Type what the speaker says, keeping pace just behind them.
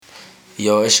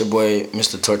Yo, it's your boy,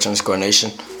 Mr. Torch_Nation,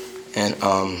 and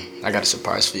I got a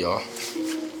surprise for y'all.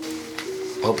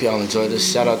 Hope y'all enjoy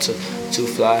this. Shout out to Too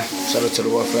Fly. Shout out to the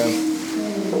War Fam.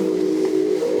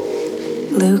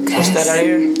 Lucas. What's that I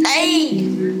hear? Hey!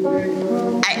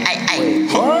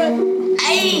 Wait, what?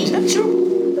 Hey! Is that you?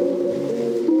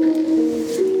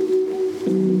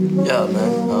 Yeah,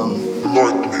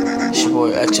 man. It's your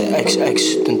boy,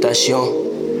 XXX Tentacion.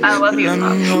 I love you,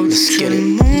 Mom. Let's get it.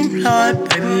 Moonlight,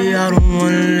 baby, I don't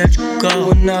wanna let you go.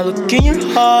 When I look in your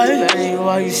eyes, baby,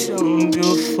 why you so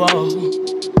beautiful?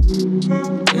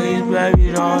 Please,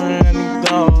 baby, don't let me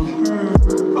go.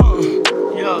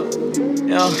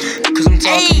 Cause I'm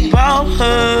talking about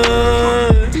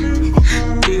her.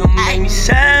 You gon' make me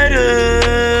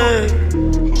sadder.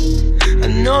 I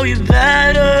know you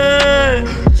better.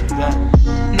 I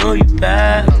know you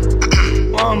bad.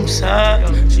 I'm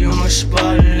sad, you my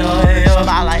spotlight,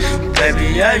 baby,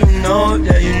 yeah, you know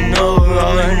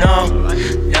right now.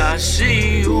 Yeah, I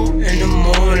see you in the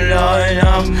moonlight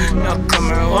now. Now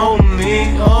come and hold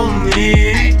me.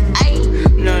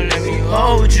 Now let me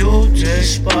hold you to the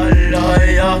spotlight,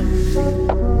 yeah.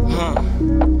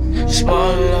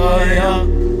 Spotlight, yeah.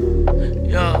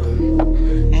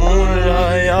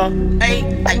 Moonlight, yeah.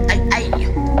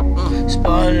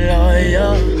 Spotlight,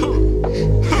 yeah.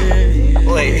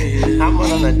 Wait, I'm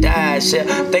on the dash, yeah.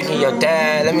 Thinking your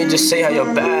dad. Let me just say how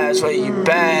you're bad. Swear you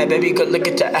bad, baby. Good look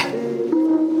at that.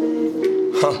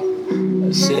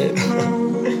 That's it.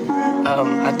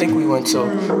 I think we went too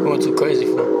crazy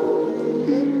for.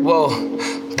 Whoa.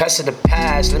 Pass to the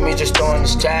past, let me just throw in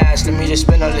this trash. Let me just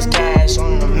spend all this cash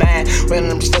on the mat.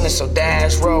 When I'm just feeling so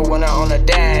dash, roll when I'm on the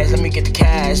dash. Let me get the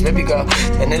cash, baby girl.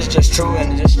 And it's just true,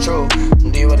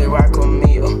 Do you really rock with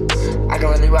me? I can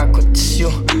really rock with you,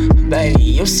 baby.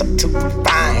 You're so too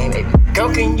fine, baby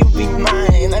girl. Can you be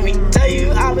mine? Let me tell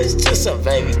you, I was just a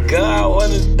baby girl. I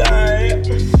wanna die.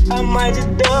 I might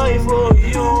just die for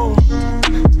you.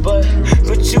 But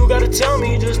you gotta tell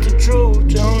me just the truth.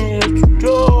 Tell me the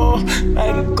truth.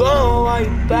 Baby girl, why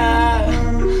you bad?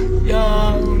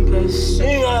 Yeah, best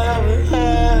thing I ever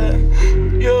had.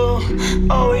 You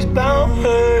always about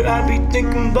her. I be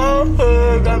thinking about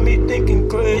her. Got me thinking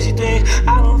crazy things.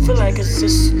 I don't feel like it's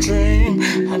just a dream.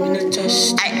 I mean, it's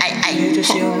just you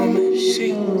just hear my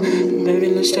message. Baby,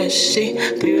 let's stress, see.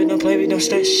 Baby, don't play me, don't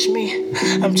stress me.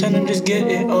 I'm trying to just get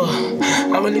it,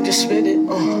 I really just spit it,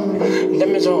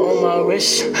 Diamonds on my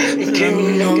wrist. You can't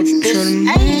really look at this.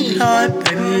 Moonlight,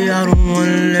 baby, I don't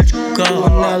wanna let you go.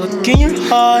 When I look in your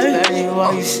eyes, baby,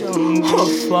 why you so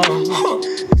beautiful?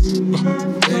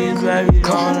 Please, baby,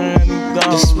 don't let me go.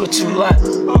 This is what you like.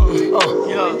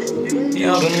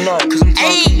 Yeah. Good night. Cause I'm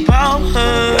talking about her.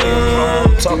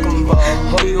 I'm talking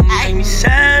about her. You gon' make me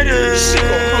sadder. She gon'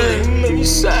 really make me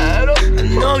sad. I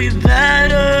know you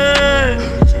better.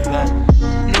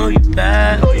 Know you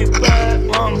bad.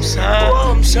 I'm sad.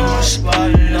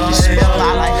 Spotlight.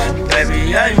 Baby,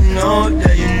 yeah, you know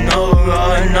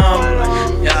right now.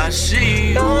 Yeah, I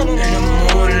see you in the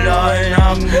moonlight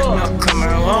now. Now come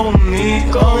and hold me.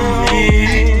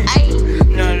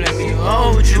 Now let me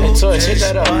hold you. Hey, Torch, hit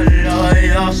that up.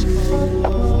 Spotlight,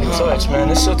 Torch, man,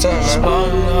 it's your time, man.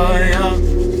 Spotlight,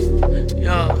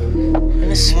 yeah. In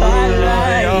the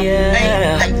spotlight,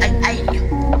 yeah.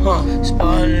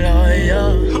 Spotlight,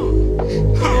 yeah.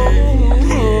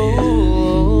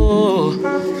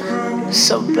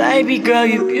 So baby girl,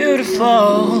 you're beautiful.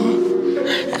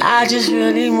 I just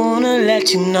really wanna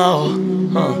let you know.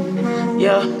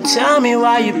 Yeah, tell me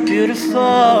why you're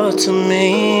beautiful to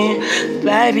me.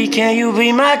 Baby, can you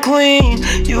be my queen?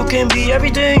 You can be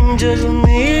everything just with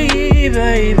me,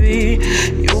 baby.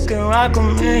 You can rock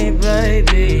with me,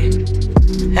 baby.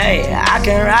 Hey, I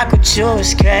can rock with you,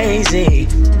 it's crazy.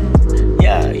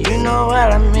 Yeah, you know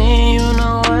what I mean,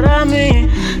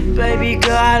 Baby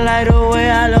girl, I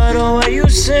love the way you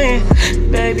sing.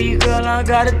 Baby girl, I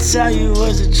gotta tell you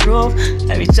what's the truth.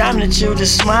 Every time that you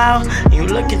just smile, you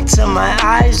look into my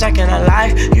eyes, I cannot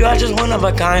lie. You are just one of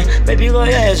a kind. Baby girl,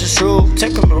 yeah, it's just true.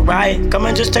 Take up a ride, come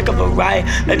and just take up a ride.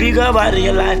 Baby girl, ride of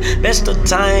your life, best of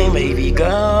time, baby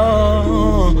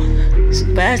girl. It's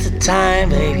the best of time,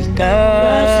 baby girl.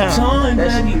 Best of time,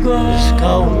 baby girl. Just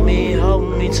hold me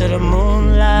to the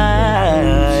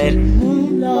moonlight.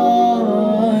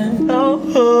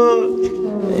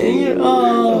 In your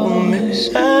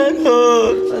arms, sad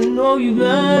her. I know you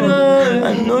better. I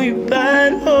know you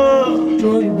better.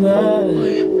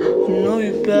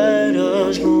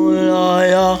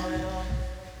 Moonlight.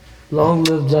 Long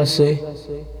lives, I say,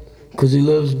 cause he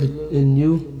lives in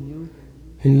you,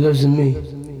 and he lives in me.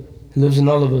 He lives in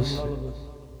all of us.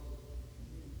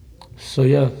 So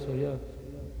yeah.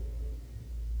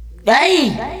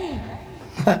 Hey!